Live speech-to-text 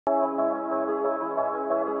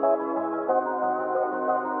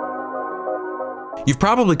You've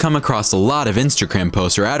probably come across a lot of Instagram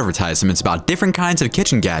posts or advertisements about different kinds of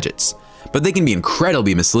kitchen gadgets, but they can be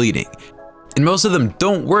incredibly misleading, and most of them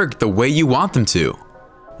don't work the way you want them to.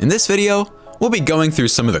 In this video, we'll be going through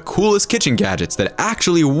some of the coolest kitchen gadgets that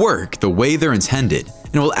actually work the way they're intended,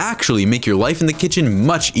 and will actually make your life in the kitchen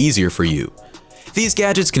much easier for you. These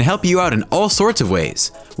gadgets can help you out in all sorts of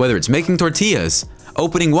ways, whether it's making tortillas,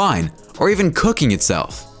 opening wine, or even cooking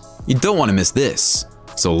itself. You don't want to miss this,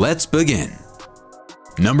 so let's begin.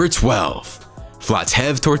 Number 12.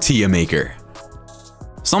 Flathev Tortilla Maker.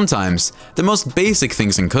 Sometimes, the most basic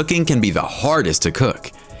things in cooking can be the hardest to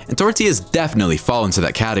cook, and tortillas definitely fall into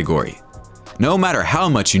that category. No matter how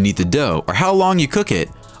much you knead the dough or how long you cook it,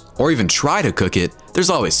 or even try to cook it, there's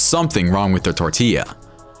always something wrong with the tortilla.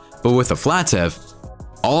 But with a Flathev,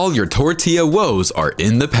 all your tortilla woes are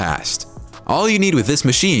in the past. All you need with this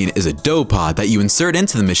machine is a dough pod that you insert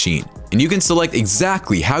into the machine, and you can select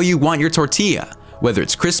exactly how you want your tortilla, whether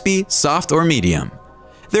it's crispy, soft, or medium.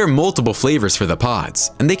 There are multiple flavors for the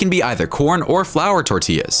pods, and they can be either corn or flour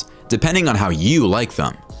tortillas, depending on how you like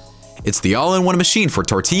them. It's the all-in-one machine for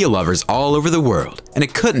tortilla lovers all over the world, and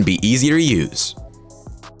it couldn't be easier to use.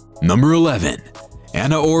 Number 11.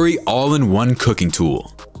 Anaori All-in-One Cooking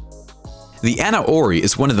Tool. The Anaori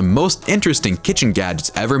is one of the most interesting kitchen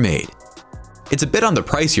gadgets ever made. It's a bit on the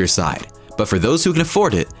pricier side, but for those who can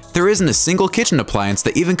afford it, there isn't a single kitchen appliance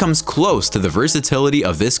that even comes close to the versatility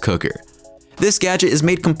of this cooker. This gadget is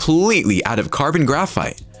made completely out of carbon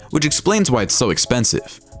graphite, which explains why it's so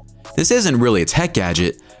expensive. This isn't really a tech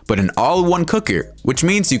gadget, but an all-in-one cooker, which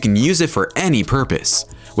means you can use it for any purpose,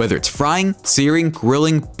 whether it's frying, searing,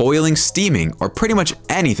 grilling, boiling, steaming, or pretty much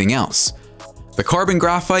anything else. The carbon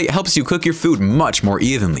graphite helps you cook your food much more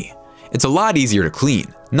evenly. It's a lot easier to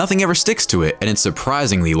clean, nothing ever sticks to it, and it's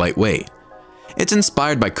surprisingly lightweight. It's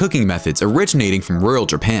inspired by cooking methods originating from rural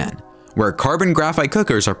Japan, where carbon graphite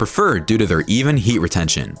cookers are preferred due to their even heat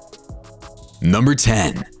retention. Number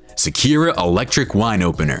 10. Sakura Electric Wine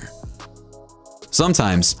Opener.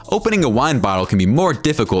 Sometimes, opening a wine bottle can be more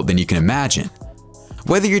difficult than you can imagine.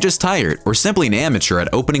 Whether you're just tired or simply an amateur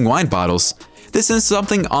at opening wine bottles, this is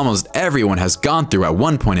something almost everyone has gone through at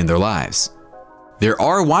one point in their lives. There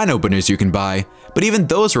are wine openers you can buy, but even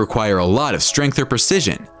those require a lot of strength or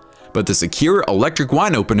precision. But the Sakura Electric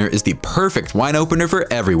Wine Opener is the perfect wine opener for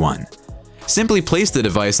everyone. Simply place the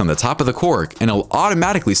device on the top of the cork and it'll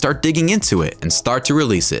automatically start digging into it and start to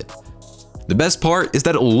release it. The best part is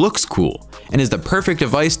that it looks cool and is the perfect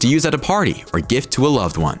device to use at a party or gift to a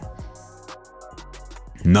loved one.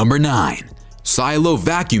 Number 9. Silo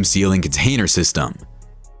Vacuum Sealing Container System.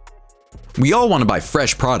 We all want to buy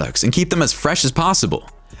fresh products and keep them as fresh as possible,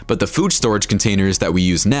 but the food storage containers that we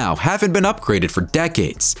use now haven't been upgraded for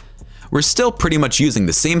decades. We're still pretty much using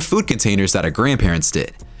the same food containers that our grandparents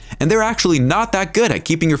did, and they're actually not that good at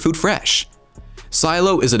keeping your food fresh.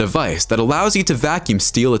 Silo is a device that allows you to vacuum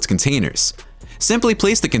seal its containers. Simply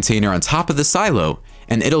place the container on top of the silo,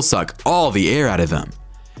 and it'll suck all the air out of them.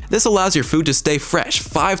 This allows your food to stay fresh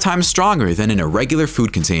 5 times stronger than in a regular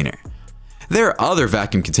food container. There are other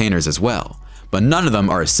vacuum containers as well, but none of them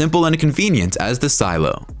are as simple and convenient as the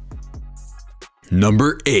silo.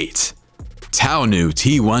 Number 8. Taonu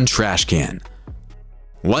T1 Trash Can.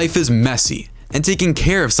 Life is messy, and taking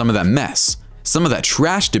care of some of that mess, some of that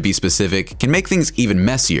trash to be specific, can make things even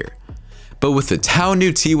messier. But with the Taonu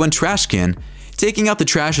T1 Trash Can, taking out the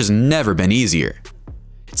trash has never been easier.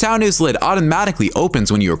 Taonu's lid automatically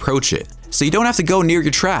opens when you approach it, so you don't have to go near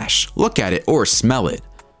your trash, look at it, or smell it.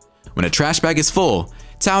 When a trash bag is full,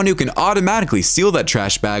 Taonu can automatically seal that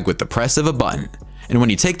trash bag with the press of a button, and when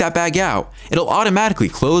you take that bag out, it'll automatically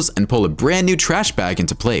close and pull a brand new trash bag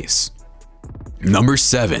into place. Number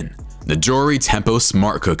 7. Nijori Tempo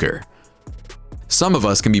Smart Cooker. Some of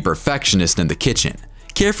us can be perfectionists in the kitchen,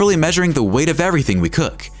 carefully measuring the weight of everything we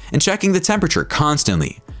cook, and checking the temperature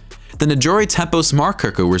constantly. The Nijori Tempo Smart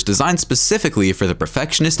Cooker was designed specifically for the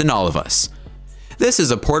perfectionist in all of us. This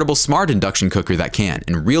is a portable smart induction cooker that can,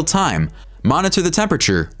 in real time, monitor the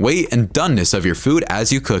temperature, weight, and doneness of your food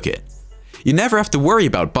as you cook it. You never have to worry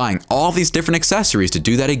about buying all these different accessories to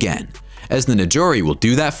do that again, as the Nijori will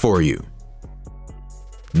do that for you.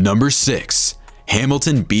 Number 6.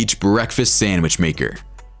 Hamilton Beach Breakfast Sandwich Maker.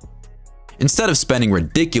 Instead of spending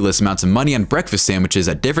ridiculous amounts of money on breakfast sandwiches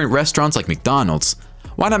at different restaurants like McDonald's,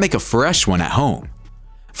 why not make a fresh one at home?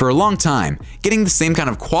 For a long time, getting the same kind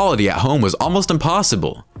of quality at home was almost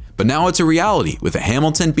impossible, but now it's a reality with a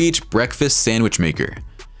Hamilton Beach Breakfast Sandwich Maker.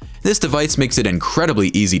 This device makes it incredibly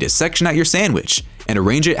easy to section out your sandwich and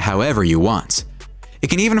arrange it however you want. It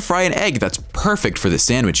can even fry an egg that's perfect for the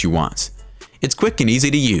sandwich you want. It's quick and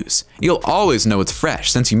easy to use. You'll always know it's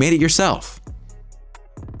fresh since you made it yourself.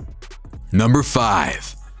 Number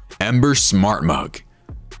 5. Ember Smart Mug.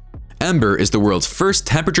 Ember is the world's first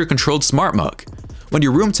temperature-controlled smart mug. When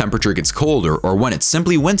your room temperature gets colder or when it's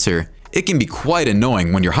simply winter, it can be quite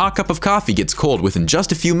annoying when your hot cup of coffee gets cold within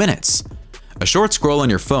just a few minutes. A short scroll on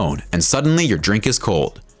your phone and suddenly your drink is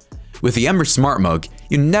cold. With the Ember Smart Mug,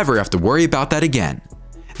 you never have to worry about that again.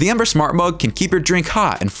 The Ember Smart Mug can keep your drink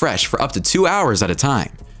hot and fresh for up to 2 hours at a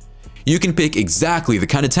time. You can pick exactly the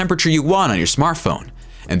kind of temperature you want on your smartphone,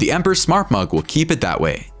 and the Ember Smart Mug will keep it that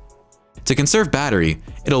way. To conserve battery,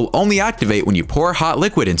 it'll only activate when you pour hot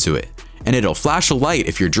liquid into it, and it'll flash a light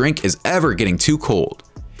if your drink is ever getting too cold.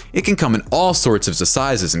 It can come in all sorts of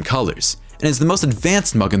sizes and colors, and is the most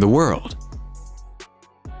advanced mug in the world.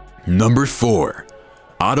 Number 4.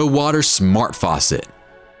 Auto Water Smart Faucet.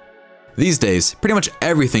 These days, pretty much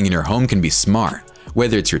everything in your home can be smart,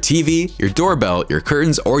 whether it's your TV, your doorbell, your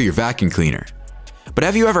curtains, or your vacuum cleaner. But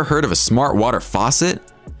have you ever heard of a smart water faucet?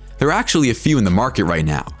 There are actually a few in the market right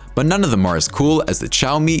now, but none of them are as cool as the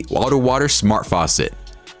Xiaomi Auto Water Smart Faucet.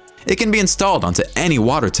 It can be installed onto any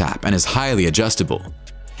water tap and is highly adjustable.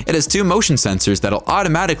 It has 2 motion sensors that'll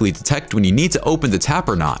automatically detect when you need to open the tap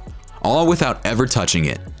or not, all without ever touching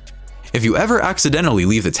it. If you ever accidentally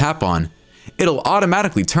leave the tap on, it'll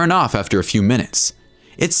automatically turn off after a few minutes.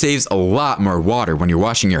 It saves a lot more water when you're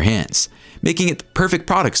washing your hands, making it the perfect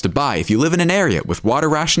products to buy if you live in an area with water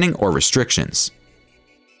rationing or restrictions.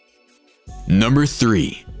 Number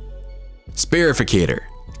 3. Sparificator,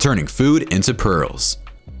 turning food into pearls.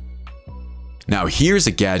 Now here's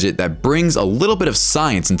a gadget that brings a little bit of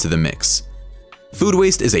science into the mix. Food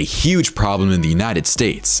waste is a huge problem in the United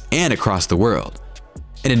States and across the world.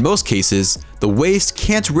 And in most cases, the waste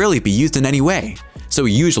can't really be used in any way, so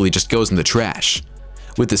it usually just goes in the trash.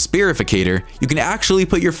 With the Sparificator, you can actually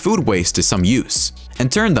put your food waste to some use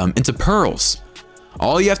and turn them into pearls.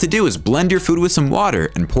 All you have to do is blend your food with some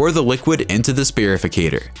water and pour the liquid into the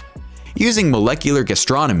Sparificator. Using molecular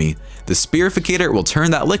gastronomy, the Sparificator will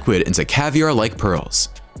turn that liquid into caviar-like pearls.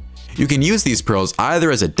 You can use these pearls either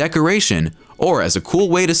as a decoration or as a cool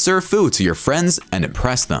way to serve food to your friends and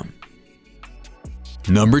impress them.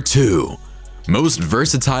 Number 2. Most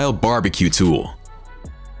versatile barbecue tool.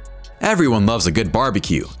 Everyone loves a good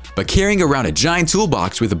barbecue, but carrying around a giant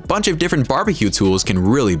toolbox with a bunch of different barbecue tools can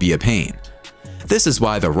really be a pain. This is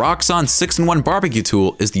why the Roxxon 6-in-1 barbecue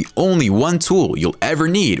tool is the only one tool you'll ever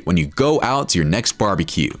need when you go out to your next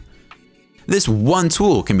barbecue. This one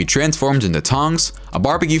tool can be transformed into tongs, a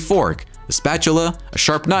barbecue fork, a spatula, a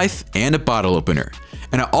sharp knife, and a bottle opener,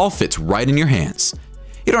 and it all fits right in your hands.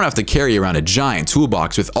 You don't have to carry around a giant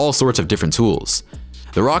toolbox with all sorts of different tools.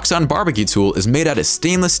 The Roxxon barbecue tool is made out of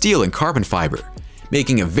stainless steel and carbon fiber,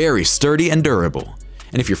 making it very sturdy and durable.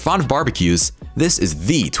 And if you're fond of barbecues, this is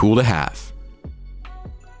the tool to have.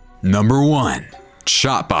 Number 1.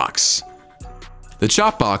 Chop Box. The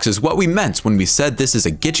Chop Box is what we meant when we said this is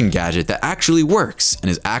a kitchen gadget that actually works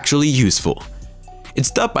and is actually useful.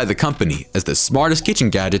 It's dubbed by the company as the smartest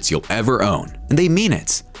kitchen gadgets you'll ever own, and they mean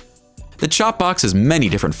it. The Chop Box has many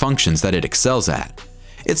different functions that it excels at.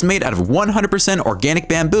 It's made out of 100% organic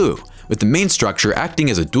bamboo, with the main structure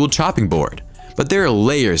acting as a dual chopping board, but there are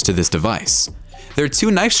layers to this device. There are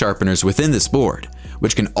 2 knife sharpeners within this board,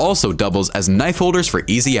 which can also double as knife holders for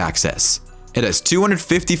easy access. It has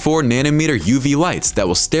 254 nanometer UV lights that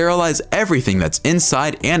will sterilize everything that's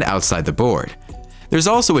inside and outside the board. There's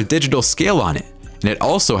also a digital scale on it, and it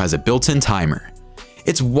also has a built-in timer.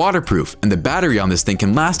 It's waterproof, and the battery on this thing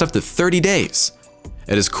can last up to 30 days.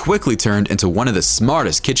 It has quickly turned into one of the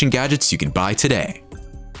smartest kitchen gadgets you can buy today.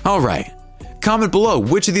 Alright, comment below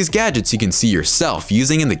which of these gadgets you can see yourself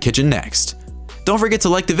using in the kitchen next. Don't forget to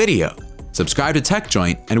like the video, subscribe to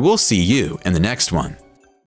TechJoint, and we'll see you in the next one.